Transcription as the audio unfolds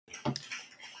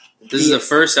This is the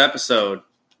first episode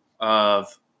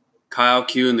of Kyle,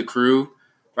 Q, and the crew.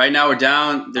 Right now we're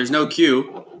down. There's no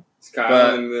Q. It's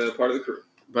Kyle and the part of the crew.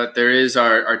 But there is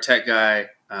our tech guy.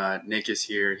 Nick is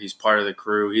here. He's part of the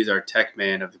crew. He's our tech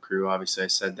man of the crew. Obviously, I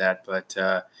said that. But,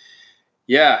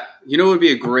 yeah. You know what would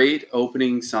be a great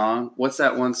opening song? What's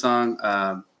that one song?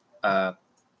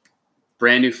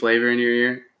 Brand New Flavor in Your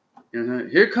Ear?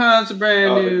 Here comes a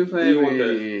brand new flavor. Do you want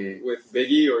with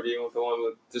Biggie, or do you want the one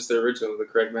with just the original, the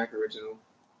Craig Mack original?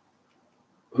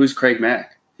 Who's Craig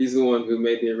Mack? He's the one who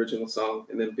made the original song,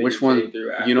 and then Biggie Which one? came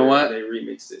through after. You know what? And they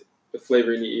remixed it. The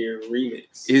Flavor in Your Ear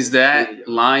remix. Is that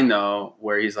line though,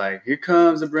 where he's like, "Here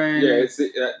comes a brand"? Yeah,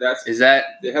 that's. Is that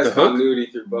it has the hook? continuity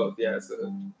through both? Yeah, it's a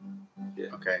hook. Yeah.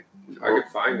 Okay. I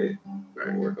could find it. I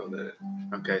can work on that.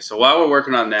 Okay, so while we're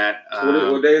working on that,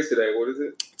 what day is today? What is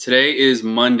it? Today is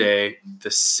Monday, the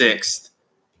 6th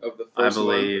of the first I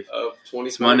believe. month of 2020.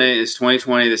 It's Monday. It's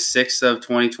 2020, the 6th of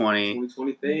 2020.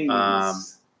 2020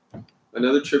 things.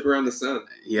 Another trip around the sun.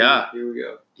 Yeah. Here we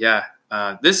go. Yeah.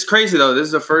 This is crazy though. This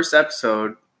is the first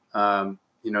episode. Nick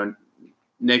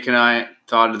and I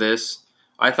thought of this.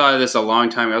 I thought of this a long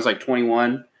time ago. I was like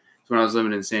 21 when I was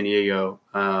living in San Diego.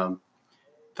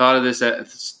 Thought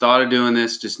of doing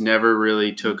this, just never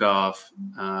really took off.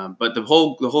 But the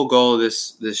whole goal of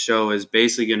this show is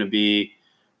basically going to be,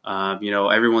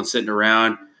 everyone sitting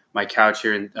around my couch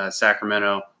here in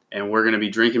Sacramento, and we're going to be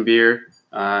drinking beer,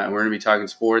 and we're going to be talking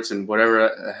sports and whatever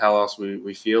the hell else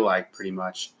we feel like, pretty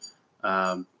much.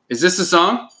 Is this the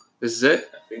song? This is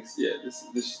it? I think so. Yeah. This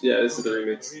is the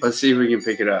remix. Let's see if we can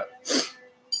pick it up.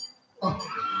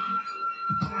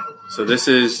 So this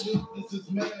is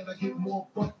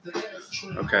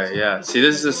okay. Yeah. See,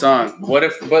 this is the song.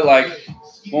 But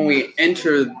when we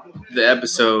enter the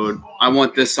episode, I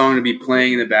want this song to be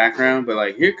playing in the background.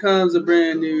 But here comes a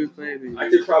brand new flavor. I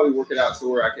could probably work it out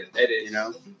to where I could edit.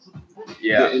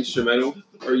 Yeah. The instrumental,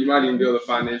 or you might even be able to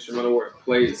find the instrumental where it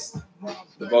plays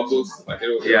the vocals.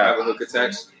 It'll have a hook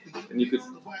attached, and you could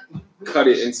cut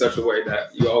it in such a way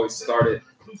that you always start it.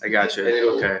 I got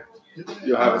you. Okay.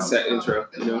 You'll have a set intro.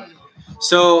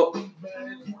 So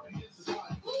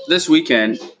this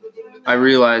weekend, I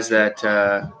realized that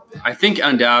I think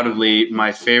undoubtedly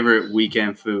my favorite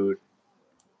weekend food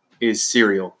is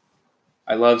cereal.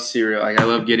 I love cereal. I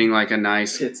love getting a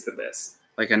nice. It's the best.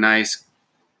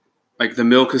 The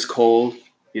milk is cold,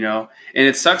 and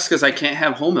it sucks because I can't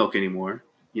have whole milk anymore,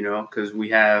 because we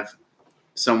have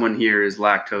someone here is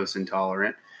lactose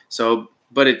intolerant. So,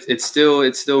 but it's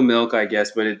still milk, I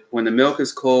guess. But when the milk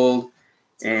is cold.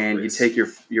 And you take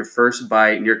your first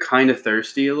bite, and you're kind of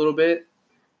thirsty a little bit,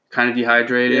 kind of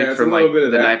dehydrated from the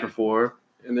night before.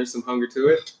 And there's some hunger to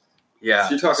it. Yeah. So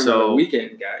you're talking about a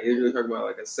weekend guy. You're really talking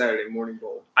about a Saturday morning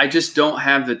bowl. I just don't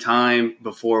have the time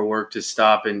before work to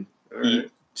stop and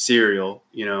eat cereal,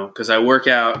 because I work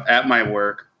out at my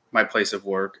place of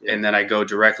work, and then I go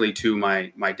directly to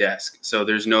my desk. So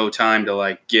there's no time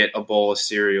to get a bowl of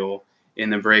cereal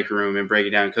in the break room and break it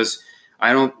down, because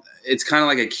it's kind of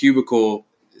like a cubicle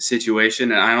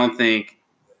situation, and I don't think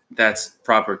that's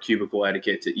proper cubicle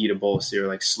etiquette to eat a bowl of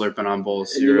cereal, slurping on a bowl of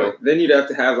cereal. Then you'd have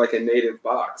to have a native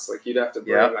box. You'd have to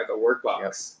bring a work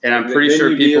box. Yep. And I'm pretty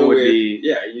sure people would be...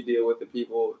 Yeah, you deal with the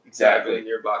people exactly in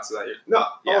your box without your... No,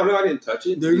 I didn't touch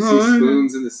it. You see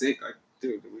spoons in the sink.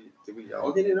 Dude, did we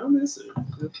all get in on this?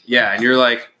 Yeah, and you're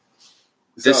like,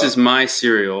 this is my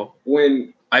cereal.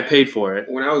 When I paid for it.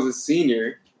 When I was a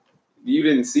senior, you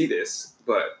didn't see this,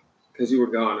 but... Because you were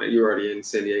gone, you were already in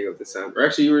San Diego at the time. Or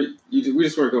actually, we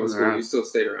just weren't going to school. You still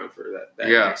stayed around for that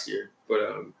next year.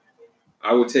 But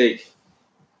I would take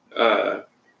a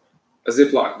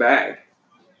Ziploc bag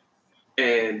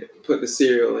and put the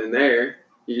cereal in there.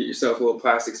 You get yourself a little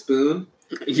plastic spoon.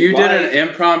 You did an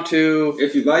impromptu.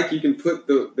 If you like, you can put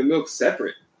the milk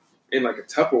separate in a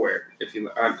Tupperware. If you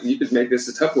could make this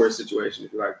a Tupperware situation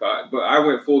if you like. But I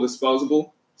went full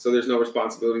disposable, so there's no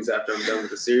responsibilities after I'm done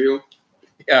with the cereal.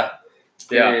 Yeah.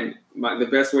 Yeah. And the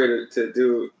best way to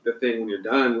do the thing when you're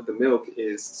done with the milk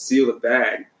is seal the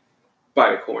bag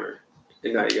by the corner.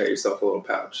 And now you got yourself a little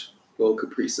pouch. A little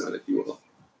Capri Sun, if you will.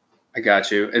 I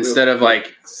got you. Instead of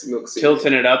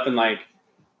tilting it up and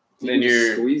then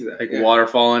you're squeeze that,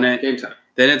 waterfall in it. Game time.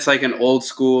 Then it's an old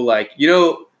school,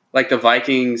 the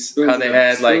Vikings, spoons how they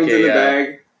had spoons in the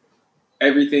bag,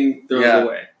 everything thrown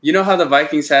away. You know how the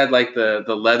Vikings had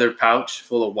the leather pouch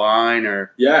full of wine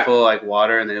or full of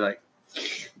water, and they're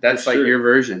that's your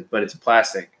version, but it's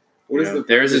plastic.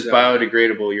 Theirs is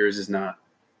biodegradable, yours is not.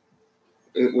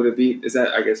 Would it be? Is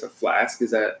that, I guess, a flask?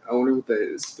 Is that? I wonder what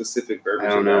the specific verbiage.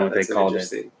 I don't know what they called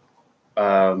it.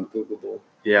 Googleable.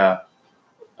 Yeah.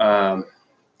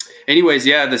 Anyways,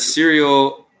 the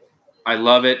cereal. I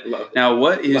love it. Love it. Now,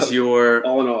 what is Love your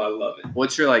all in all? I love it.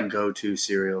 what's your like go-to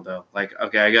cereal though? Like,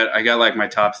 okay, I got like my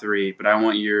top 3, but I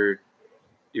want your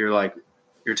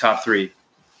top 3.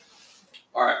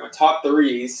 All right, my top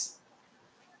 3s.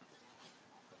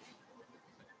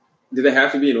 Do they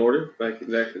have to be in order? Like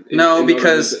that? No,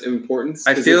 because importance.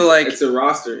 I feel like it's a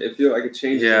roster. It feel like it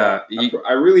changes. Yeah,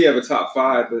 I really have a top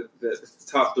 5, but the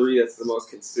top 3 that's the most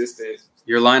consistent.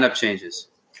 Your lineup changes.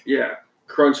 Yeah,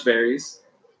 Crunch Berries.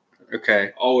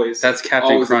 Okay, Always. that's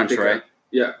Captain Crunch, right? Up.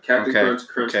 Yeah, Captain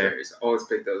Crunch Berries. Always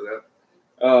pick those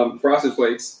up. Frosted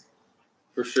Flakes,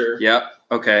 for sure. Yep.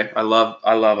 Okay, I love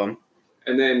them.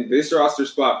 And then this roster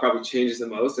spot probably changes the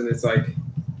most, and it's like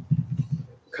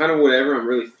kind of whatever I'm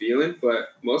really feeling. But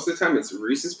most of the time, it's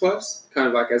Reese's Puffs, kind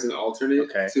of like as an alternate.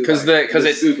 Okay, because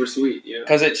it's super sweet. You know,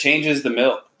 because it changes the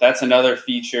milk. That's another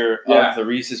feature of the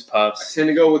Reese's I Puffs. tend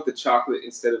to go with the chocolate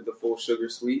instead of the full sugar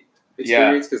sweet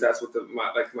experience because that's what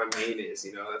my main is.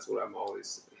 You know, that's what I'm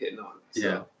always hitting on.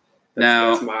 So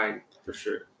that's mine for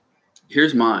sure.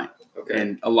 Here's mine. Okay,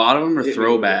 and a lot of them are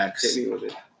throwbacks. Hit me with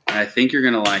it. And I think you're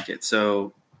gonna like it.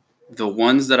 So the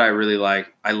ones that I really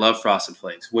like, I love Frosted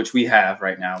Flakes, which we have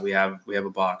right now. We have a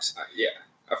box. Yeah,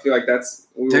 I feel like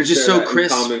they're just so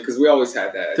crisp because we always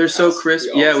had that. They're so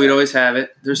crisp. We'd always have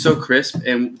it. They're so crisp,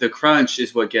 and the crunch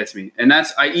is what gets me. And I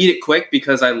eat it quick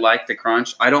because I like the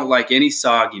crunch. I don't like any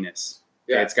sogginess.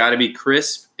 Yeah. Okay, it's got to be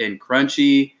crisp and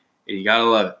crunchy, and you gotta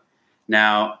love it.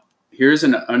 Now, here's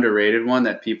an underrated one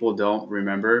that people don't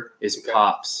remember is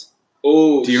Pops.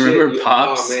 Oh, do you remember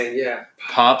Pops? Oh man, yeah.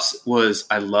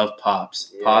 I love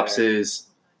Pops. Yeah. Pops is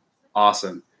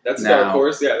awesome. That's a dark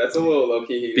horse. Yeah, that's a little low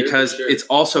key because it's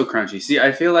also crunchy. See,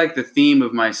 I feel like the theme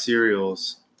of my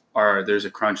cereals there's a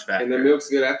crunch factor, and the milk's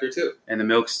good after too. And the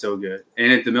milk's still good,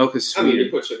 and the milk is sweet. I mean, you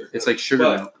put sugar. It's like sugar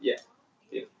milk. Yeah.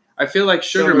 I feel like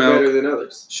sugar milk better than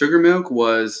others. Sugar milk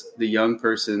was the young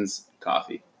person's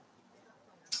coffee.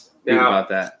 Think about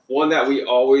that. One that we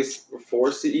always were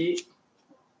forced to eat.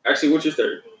 Actually, what's your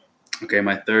third? Okay,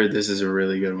 my third. This is a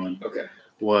really good one. Okay,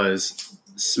 was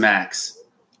Smacks.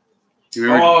 You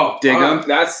remember Dig-'em?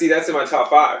 That's in my top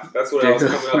 5. That's what I was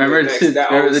coming up remember with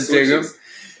next. Remember the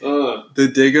Dig-'em? The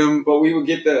Dig-'em. But we would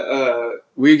get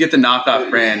the knockoff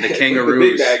brand, the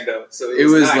Kangaroos. The big bag though, so it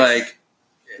was nice. Like,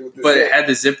 but it had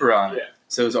the zipper on it,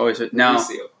 so it was always now.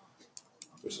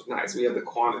 Which was nice. We have the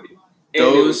quantity. And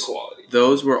those quality.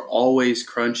 Those were always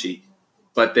crunchy,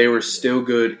 but they were still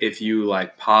good if you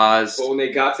like paused. But when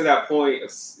they got to that point,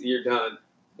 you're done.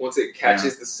 Once it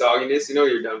catches the sogginess, you know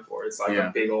you're done for. It's like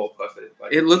a big old puffin.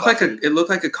 Like it looked like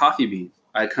a coffee bean.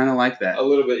 I kind of like that a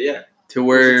little bit, yeah. To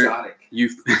where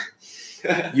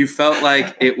you felt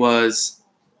like it was.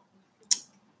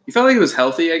 You felt like it was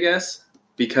healthy, I guess,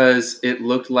 because it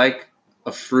looked like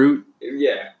a fruit.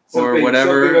 Yeah. Or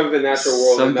whatever. Something of the natural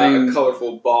world and not a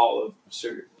colorful ball of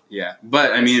sugar. Yeah.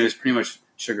 But, I mean, it was pretty much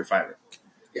sugar fiber.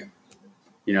 Yeah.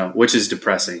 You know, which is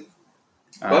depressing.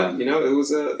 But, you know, it was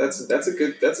that's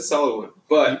a solid one.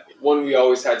 But one we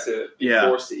always had to be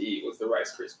forced to eat was the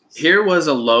Rice Krispies. Here was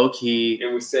a low-key...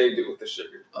 And we saved it with the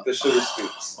sugar. The sugar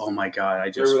scoops. Oh, my God. I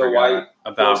just forgot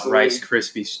about Rice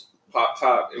Krispies. Pop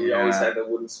top. And we always had the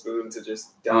wooden spoon to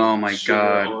just dump sugar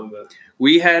on the...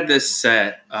 We had this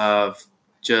set of...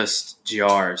 just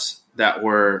jars that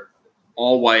were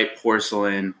all white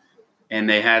porcelain, and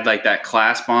they had like that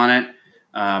clasp on it,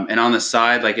 and on the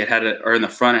side, like or in the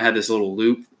front, it had this little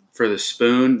loop for the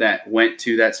spoon that went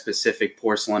to that specific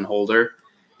porcelain holder,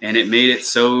 and it made it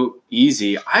so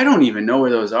easy. I don't even know where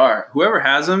those are. Whoever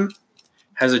has them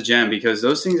has a gem because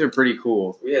those things are pretty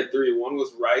cool. We had 3. One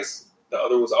was rice, the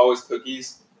other was always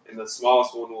cookies, and the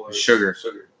smallest one was sugar.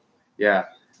 Yeah.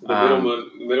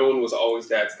 The middle one was always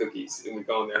Dad's cookies, and we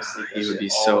go in there and sneak that. He would be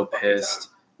so pissed.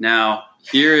 Now,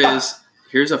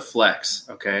 here's a flex,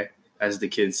 okay? As the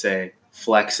kids say,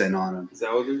 flexing on him. Is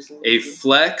that what you're saying? A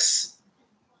flex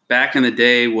back in the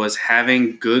day was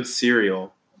having good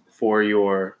cereal for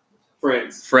your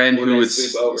friend who would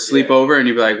sleep over, and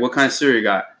you'd be like, "What kind of cereal you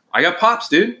got?" I got Pops,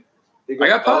 dude. I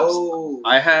got Pops. Oh,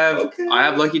 I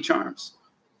have Lucky Charms.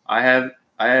 I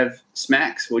have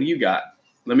Smacks. What do you got?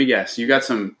 Let me guess. You got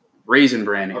some Raisin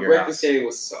Bran at your house. Our breakfast game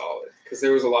was solid because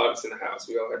there was a lot of us in the house.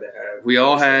 We all had to have. We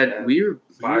all had. We were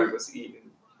 5 of us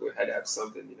eating. We had to have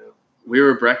something, you know. We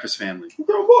were a breakfast family. We're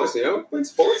grown boys, you know. Playing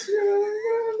sports,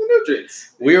 the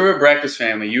nutrients. We were a breakfast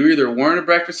family. You either weren't a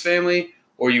breakfast family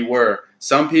or you were.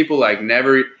 Some people like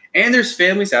never. And there's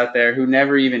families out there who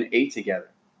never even ate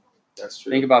together. That's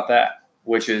true. Think about that,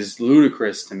 which is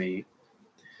ludicrous to me.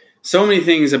 So many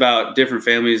things about different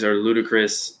families are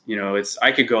ludicrous. You know,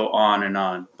 I could go on and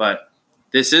on, but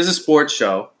this is a sports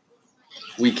show.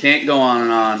 We can't go on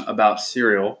and on about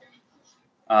cereal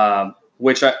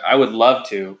which I would love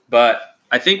to. But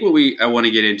I think what I want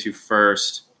to get into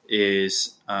first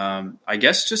is, I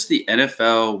guess, just the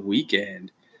NFL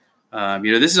weekend.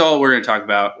 This is all we're going to talk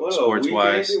about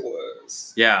sports-wise.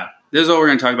 Yeah, this is all we're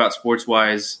going to talk about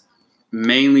sports-wise,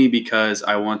 mainly because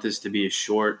I want this to be a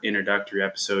short introductory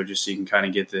episode just so you can kind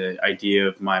of get the idea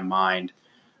of my mind.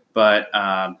 But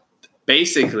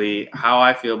basically, how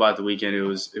I feel about the weekend, it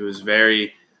was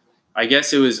very – I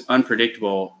guess it was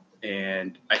unpredictable,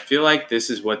 and I feel like this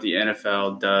is what the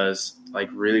NFL does like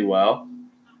really well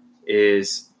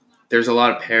is there's a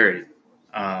lot of parity.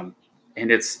 And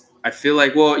it's – I feel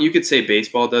like, well, you could say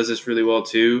baseball does this really well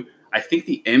too. I think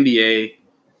the NBA,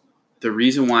 the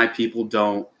reason why people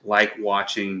don't like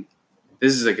watching,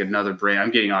 this is like another brain.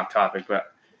 I'm getting off topic,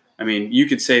 but I mean, you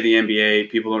could say the NBA,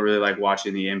 people don't really like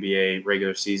watching the NBA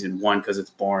regular season. One, because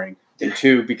it's boring. And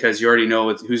two, because you already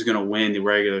know who's going to win the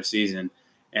regular season.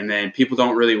 And then people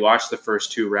don't really watch the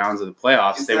first 2 rounds of the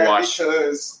playoffs. Is that watch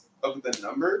because of the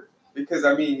number? Because,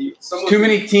 I mean, too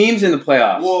many teams in the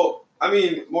playoffs. Well, I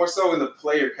mean, more so in the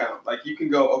player count. Like, you can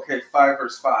go, okay, 5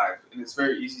 versus 5, and it's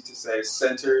very easy to say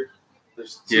center.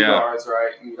 There's 2 guards,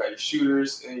 right? And you got your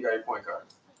shooters, and you got your point guard.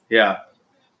 Yeah.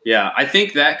 Yeah, I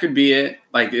think that could be it.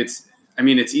 Like, it's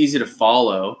easy to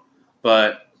follow,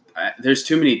 but there's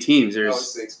too many teams.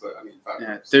 There's 6, but, I mean, 5.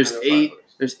 Yeah, there's 8.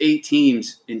 There's 8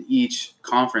 teams in each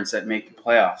conference that make the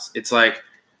playoffs. It's like,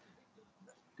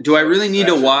 do I really need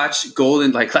to watch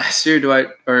Golden, like last year,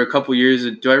 or a couple years,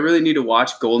 do I really need to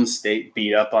watch Golden State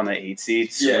beat up on the 8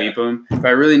 seed, sweep them? Do I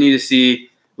really need to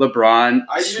see LeBron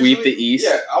sweep the East?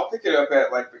 Yeah, I'll pick it up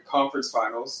at like the conference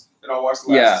finals, and I'll watch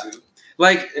the last 2.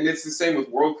 And it's the same with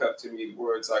World Cup to me,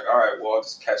 where it's like, all right, well, I'll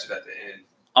just catch it at the end.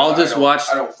 I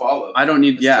don't follow. I don't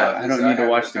need to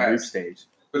watch the group stage.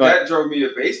 But that drove me to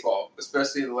baseball,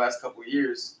 especially in the last couple of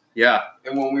years. Yeah.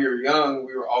 And when we were young,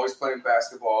 we were always playing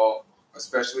basketball,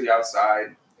 especially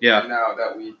outside. Yeah. And now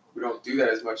that we don't do that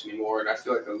as much anymore, and I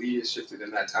feel like the league has shifted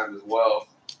in that time as well.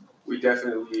 We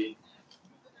definitely,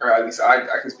 or at least I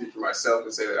can speak for myself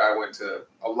and say that I went to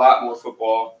a lot more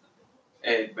football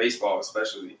and baseball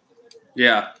especially.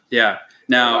 Yeah. Yeah.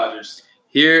 Now,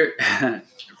 here,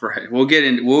 right, we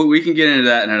can get into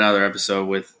that in another episode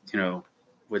with the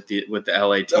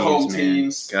LA teams, the home man.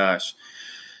 Teams. Gosh.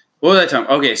 What was that time?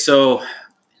 Okay, so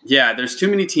yeah, there's too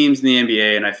many teams in the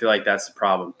NBA, and I feel like that's the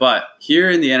problem. But here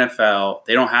in the NFL,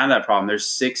 they don't have that problem. There's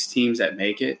 6 teams that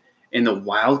make it, and the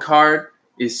wild card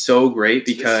is so great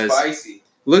because it's spicy.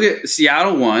 Look at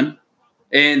Seattle won,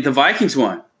 and the Vikings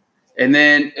won, and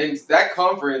that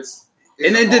conference.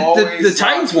 And then the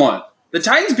Titans won. The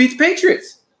Titans beat the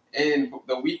Patriots, and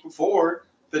the week before,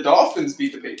 the Dolphins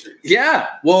beat the Patriots. Yeah.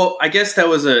 Well, I guess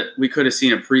we could have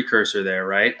seen a precursor there,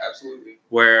 right? Absolutely.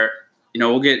 Where,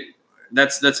 we'll get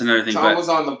that's another thing. Tom was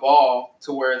on the ball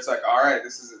to where it's like, all right,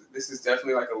 this is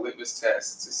definitely like a litmus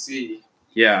test to see.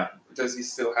 Yeah. Does he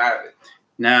still have it?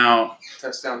 Now,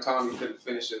 touchdown Tom, he couldn't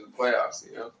finish in the playoffs,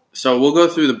 So we'll go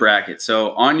through the bracket.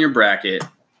 So on your bracket,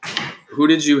 who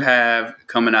did you have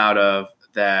coming out of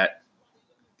that?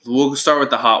 We'll start with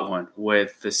the hot one,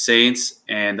 with the Saints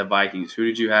and the Vikings. Who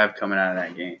did you have coming out of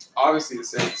that game? Obviously the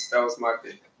Saints. That was my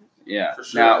pick. Yeah. For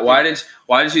sure. Now, why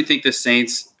did you think the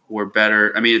Saints were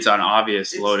better? I mean, it's an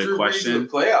obvious loaded question.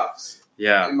 It's the playoffs.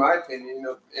 Yeah. In my opinion,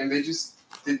 and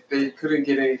they couldn't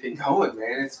get anything going,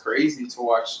 man. It's crazy to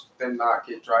watch them not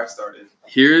get drive started.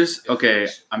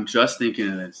 I'm just thinking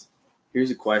of this. Here's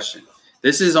a question.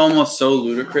 This is almost so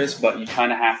ludicrous, but you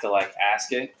kind of have to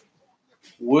ask it.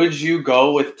 Would you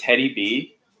go with Teddy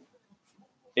B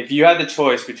if you had the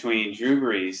choice between Drew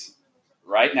Brees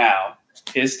right now,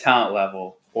 his talent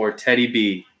level, or Teddy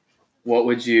B? What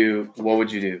would you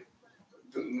do?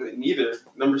 Neither.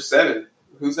 Number 7.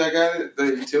 Who's that guy?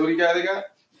 The utility guy they got?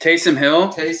 Taysom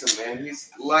Hill. Taysom, man,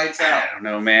 he's lights out. I don't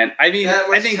know, man. I mean, that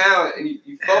much I think talent, and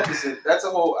you focus it. That's a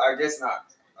whole. I guess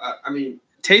not.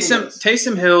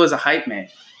 Taysom Hill is a hype man.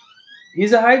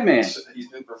 He's a hype man. He's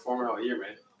been performing all year,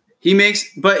 man.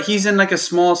 But he's in a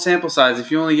small sample size. If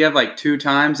you only have 2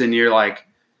 times and you're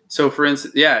so for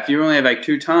instance, if you only have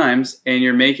 2 times and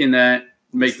you're making that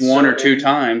make 1 or 2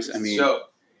 times, I mean,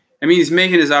 he's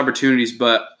making his opportunities,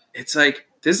 but it's this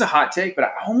is a hot take, but I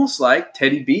almost like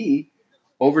Teddy B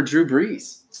over Drew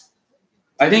Brees.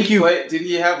 Did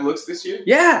he have looks this year?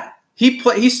 Yeah.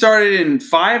 He started in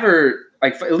 5 or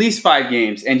at least 5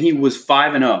 games, and he was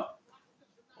 5-0. Wow.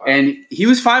 And he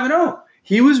was 5-0.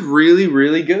 He was really,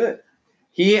 really good.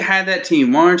 He had that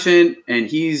team marching, and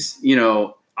he's,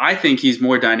 I think he's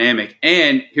more dynamic.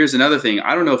 And here's another thing.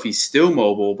 I don't know if he's still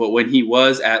mobile, but when he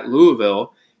was at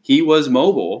Louisville, he was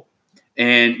mobile.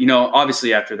 And,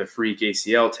 obviously after the freak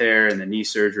ACL tear and the knee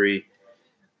surgery,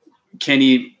 can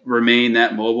he remain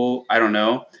that mobile? I don't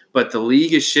know. But the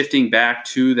league is shifting back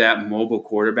to that mobile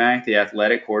quarterback, the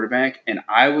athletic quarterback. And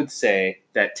I would say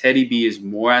that Teddy B is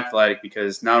more athletic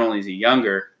because not only is he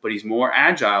younger, but he's more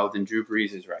agile than Drew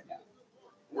Brees is right now.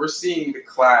 We're seeing the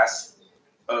class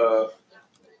of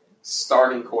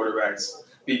starting quarterbacks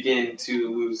begin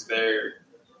to lose their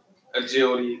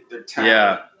agility, their talent.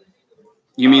 Yeah.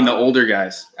 You mean the older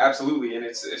guys? Absolutely. And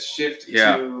it's a shift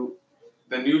to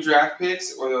the new draft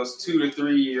picks or those 2 to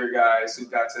 3 year guys who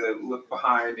got to look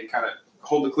behind and kind of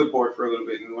hold the clipboard for a little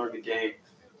bit and learn the game.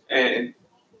 And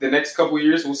the next couple of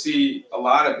years, we'll see a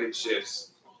lot of big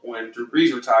shifts when Drew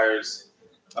Brees retires.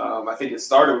 I think it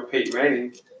started with Peyton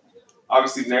Manning.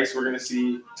 Obviously, next we're going to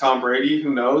see Tom Brady.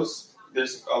 Who knows?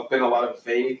 There's been a lot of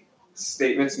vague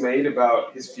statements made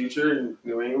about his future in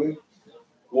New England.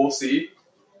 We'll see.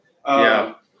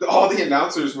 All the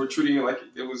announcers were treating it like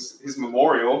it was his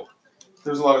memorial.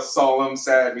 There's a lot of solemn,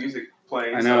 sad music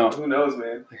playing. I know. So who knows,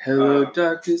 man? Hello,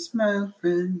 darkness, my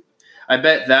friend. I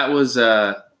bet that was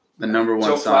the number one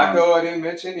Joe song. Flacco, I didn't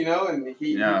mention, and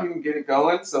he can get it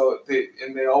going. So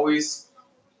they always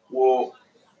will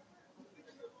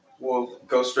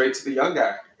go straight to the young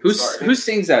guy. Who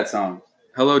sings that song?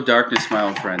 Hello, darkness, my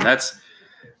old friend.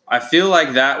 I feel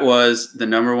like that was the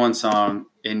number one song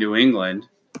in New England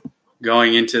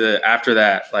going into after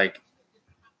that, like,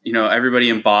 everybody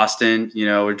in Boston,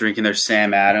 were drinking their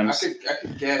Sam Adams. I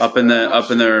could guess, up in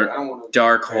their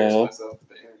dark hole.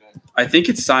 I think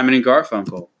it's Simon and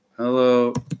Garfunkel.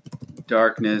 Hello,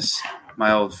 darkness,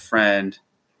 my old friend.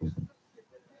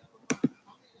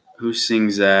 Who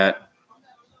sings that?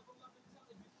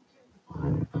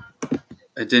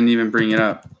 It didn't even bring it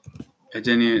up. It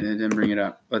didn't bring it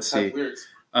up. Let's see.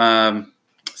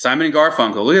 Simon and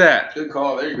Garfunkel. Look at that. Good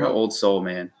call. There you go. Old soul,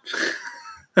 man.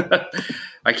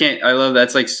 I love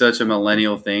that's like such a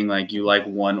millennial thing. Like you like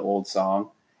one old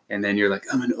song and then you're like,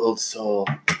 I'm an old soul.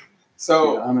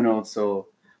 So I'm an old soul.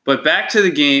 But back to the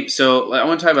game. So I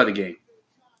want to talk about the game.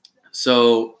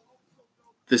 So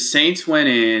the Saints went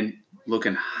in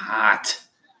looking hot.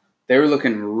 They were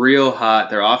looking real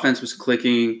hot. Their offense was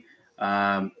clicking.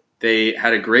 They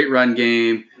had a great run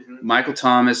game. Mm-hmm. Michael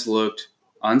Thomas looked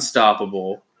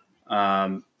unstoppable.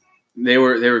 They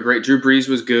were great. Drew Brees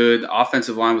was good. The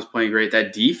offensive line was playing great.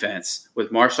 That defense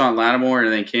with Marshawn Lattimore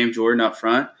and then Cam Jordan up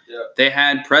front, they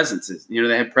had presences.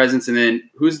 They had presence. And then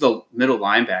who's the middle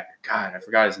linebacker? God, I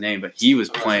forgot his name, but he was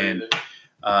playing.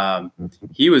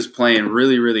 He was playing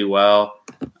really, really well.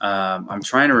 I'm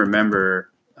trying to remember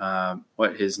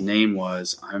what his name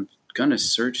was. I'm gonna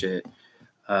search it.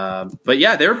 But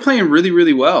yeah, they were playing really,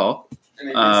 really well. And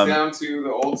it gets down to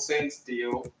the old Saints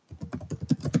deal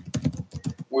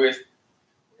with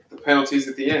the penalties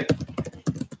at the end.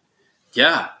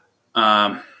 Yeah.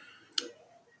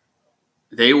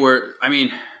 They were,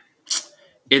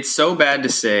 it's so bad to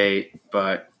say,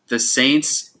 but the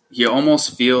Saints, you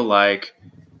almost feel like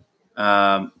they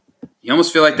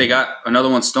got another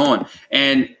one stolen.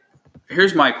 And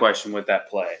here's my question with that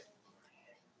play.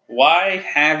 Why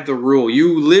have the rule?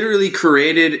 You literally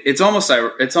created. It's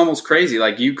almost crazy.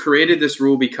 Like you created this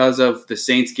rule because of the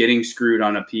Saints getting screwed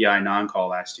on a PI non-call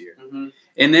last year,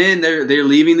 and then they're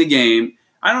leaving the game.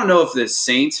 I don't know if the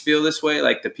Saints feel this way,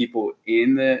 like the people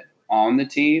on the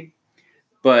team,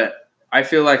 but I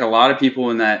feel like a lot of people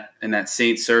in that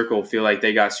Saints circle feel like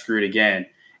they got screwed again,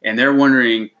 and they're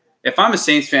wondering. If I'm a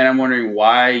Saints fan, I'm wondering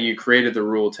why you created the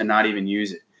rule to not even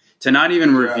use it, to not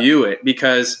even review it,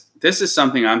 because. This is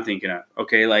something I'm thinking of.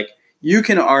 Okay, like you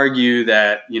can argue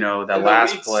that that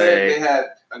last play they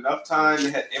had enough time, they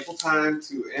had ample time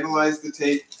to analyze the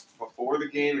tape before the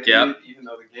game ended, even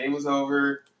though the game was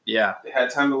over. Yeah, they had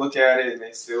time to look at it, and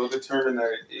they still determined that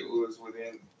it was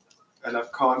within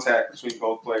enough contact between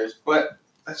both players. But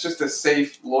that's just a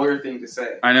safe lawyer thing to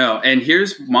say. I know. And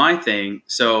here's my thing.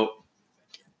 So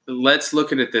let's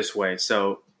look at it this way.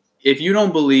 So if you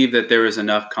don't believe that there is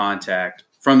enough contact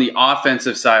from the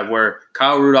offensive side where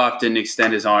Kyle Rudolph didn't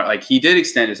extend his arm. Like, he did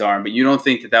extend his arm, but you don't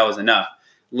think that was enough.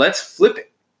 Let's flip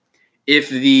it. If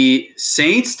the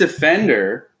Saints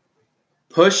defender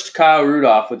pushed Kyle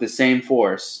Rudolph with the same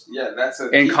force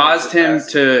and caused him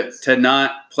to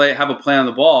not have a play on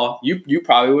the ball, you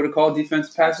probably would have called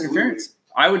defensive pass interference.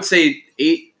 I would say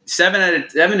 7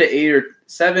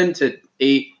 to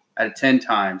 8 out of 10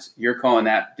 times you're calling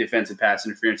that defensive pass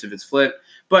interference if it's flipped.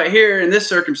 But here in this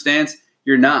circumstance,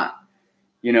 you're not,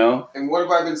 And what have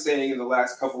I been saying in the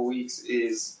last couple of weeks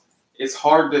is it's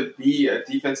hard to be a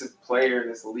defensive player in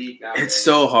this league now. It's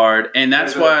so hard, and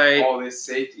that's why all this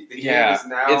safety. The game is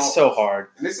now, it's so hard.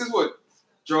 And this is what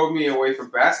drove me away from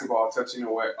basketball. Touching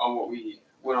on what we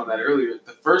went on that earlier.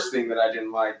 The first thing that I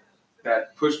didn't like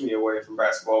that pushed me away from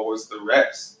basketball was the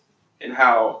refs and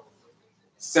how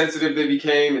sensitive they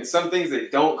became and some things they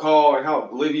don't call and how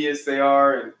oblivious they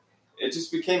are. And it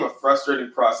just became a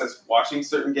frustrating process watching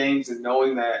certain games and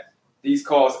knowing that these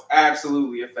calls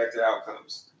absolutely affected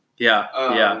outcomes. Yeah,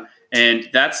 yeah. And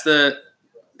that's the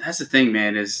thing,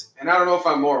 man, and I don't know if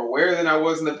I'm more aware than I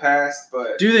was in the past,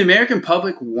 but do the American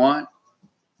public want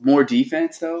more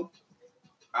defense, though?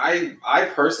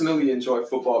 I personally enjoy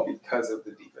football because of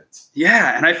the defense.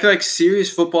 Yeah, and I feel like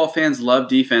serious football fans love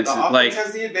defense. The offense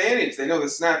has the advantage. They know the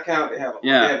snap count. They have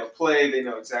a play. They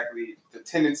know exactly the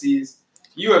tendencies.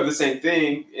 You have the same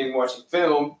thing in watching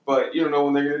film, but you don't know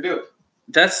when they're going to do it.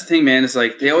 That's the thing, man. It's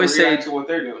like they always say to what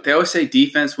they're doing. They always say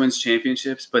defense wins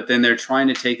championships, but then they're trying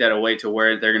to take that away to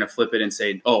where they're going to flip it and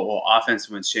say, "Oh, well, offense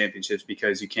wins championships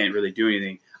because you can't really do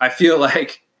anything." I feel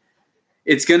like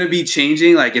it's going to be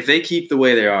changing. Like if they keep the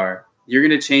way they are, you're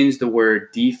going to change the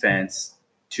word defense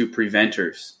to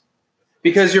preventers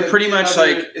because you're pretty much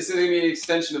like it's going to be an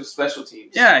extension of special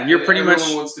teams. Yeah, you're pretty much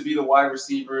everyone wants to be the wide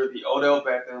receiver, the Odell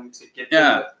Beckham to get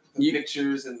the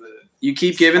pictures and the. You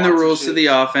keep giving the rules to the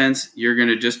offense, you're going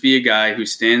to just be a guy who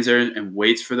stands there and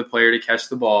waits for the player to catch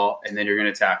the ball, and then you're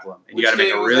going to tackle him. And you got to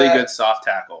make a really good soft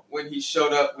tackle. When he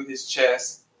showed up with his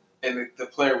chest and the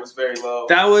player was very low.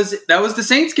 That was the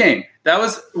Saints game. That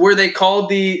was where they called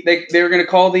they were going to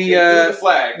call the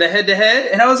flag, the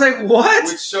head-to-head, and I was like, what?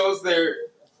 Which shows their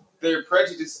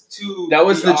prejudice to the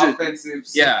offensive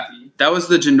safety. Yeah, that was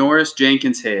the Janoris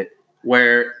Jenkins hit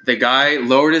where the guy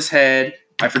lowered his head.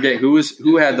 I forget who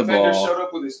had the ball. The defender showed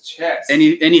up with his chest, and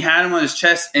he had him on his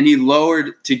chest, and he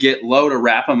lowered to get low to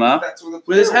wrap him up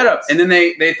with his head up. And then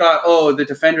they thought, oh, the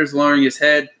defender's lowering his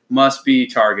head, must be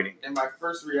targeting. And my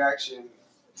first reaction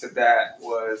to that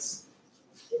was,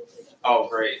 oh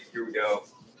great, here we go.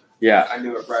 Yeah, I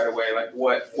knew it right away. Like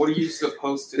what are you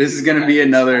supposed to? This is going to be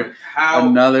another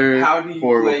how do you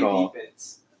play call.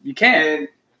 Defense? You can't. And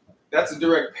that's a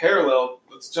direct parallel.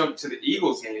 Let's jump to the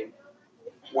Eagles game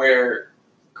where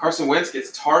Carson Wentz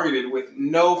gets targeted with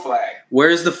no flag.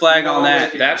 Where's the flag on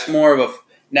that? That's more of a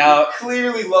now. He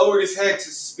clearly lowered his head to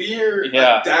spear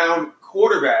a down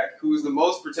quarterback who was the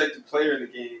most protected player in the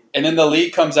game. And then the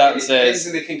league comes out and says,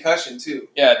 in the concussion too.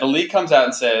 Yeah, the league comes out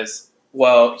and says,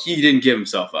 well, he didn't give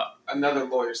himself up. Another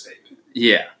lawyer statement.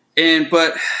 Yeah,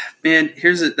 but man,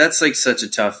 that's like such a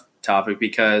tough topic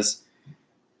because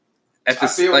I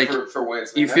feel for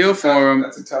Wentz. Man. You feel for him.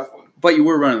 That's a tough one. But you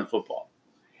were running the football.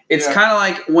 It's kind of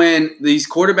like when these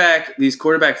quarterback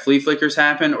flea flickers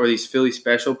happen or these Philly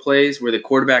special plays where the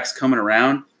quarterback's coming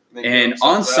around and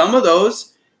on some of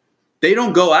those, they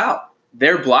don't go out.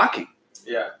 They're blocking.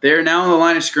 Yeah. They're now on the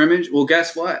line of scrimmage. Well,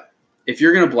 guess what? If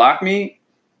you're going to block me,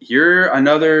 you're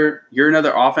another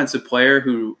offensive player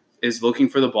who is looking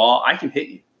for the ball. I can hit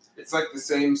you. It's like the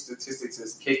same statistics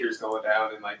as kickers going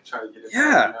down and like trying to get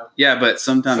it. Yeah, but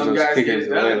sometimes those kickers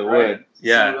are way the wood.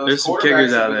 Yeah, there's some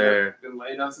kickers out there. Been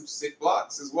laying down some sick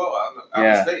blocks as well out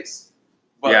of space.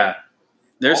 But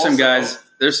there's some guys.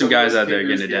 There's some guys out there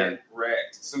getting it done.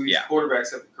 Wrecked. Some of these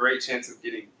quarterbacks have a great chance of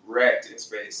getting wrecked in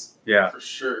space. Yeah, for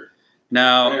sure.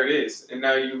 Now there it is, and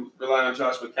now you rely on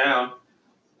Josh McCown.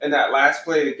 And that last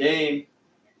play of the game,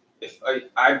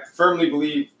 I firmly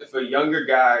believe if a younger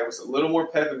guy was a little more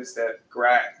pep in his step,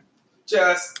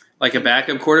 just like a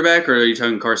backup quarterback, or are you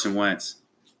talking Carson Wentz?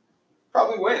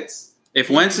 Probably Wentz. If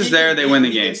Wentz is there, they win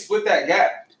the game. He can split that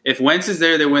gap. If Wentz is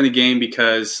there, they win the game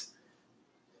because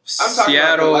I'm talking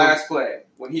about the last play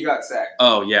when he got sacked.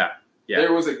 Oh yeah.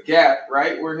 There was a gap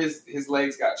right where his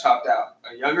legs got chopped out.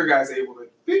 A younger guy's able to.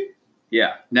 Beep.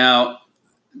 Yeah. Now,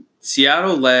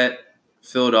 Seattle let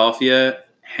Philadelphia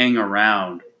hang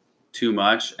around too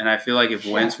much, and I feel like if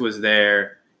Wentz was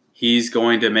there, he's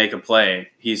going to make a play.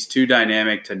 He's too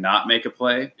dynamic to not make a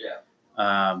play.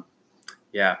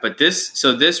 But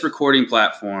this recording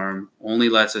platform only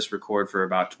lets us record for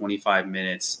about 25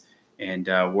 minutes, and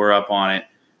we're up on it.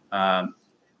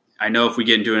 I know if we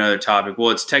get into another topic,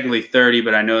 well, it's technically 30,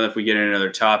 but I know that if we get into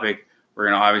another topic, we're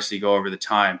going to obviously go over the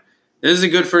time. This is a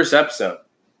good first episode.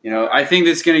 I think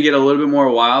it's going to get a little bit more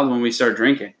wild when we start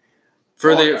drinking.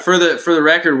 For the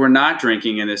record, we're not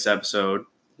drinking in this episode.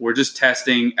 We're just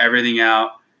testing everything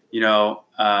out.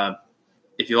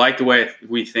 If you like the way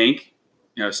we think,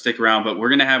 stick around. But we're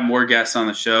gonna have more guests on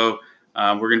the show.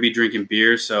 We're gonna be drinking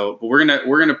beer. But we're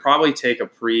gonna probably take a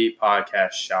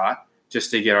pre-podcast shot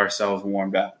just to get ourselves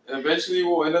warmed up. And eventually,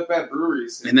 we'll end up at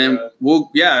breweries. And then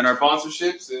and our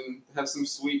sponsorships and have some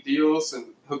sweet deals and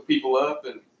hook people up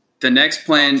and the next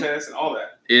plan and all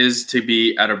that is to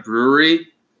be at a brewery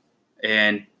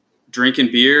and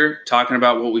drinking beer, talking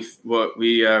about what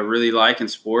we really like in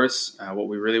sports, what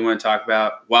we really want to talk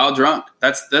about while drunk.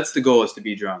 That's the goal, is to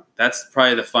be drunk. That's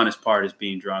probably the funnest part, is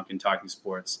being drunk and talking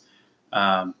sports.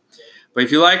 But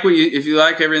if you like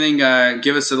everything,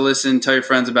 give us a listen. Tell your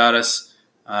friends about us.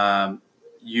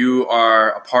 You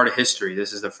are a part of history.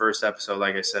 This is the first episode,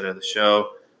 like I said, of the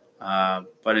show.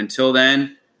 But until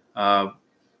then,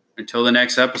 until the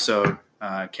next episode,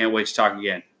 can't wait to talk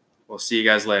again. We'll see you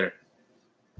guys later.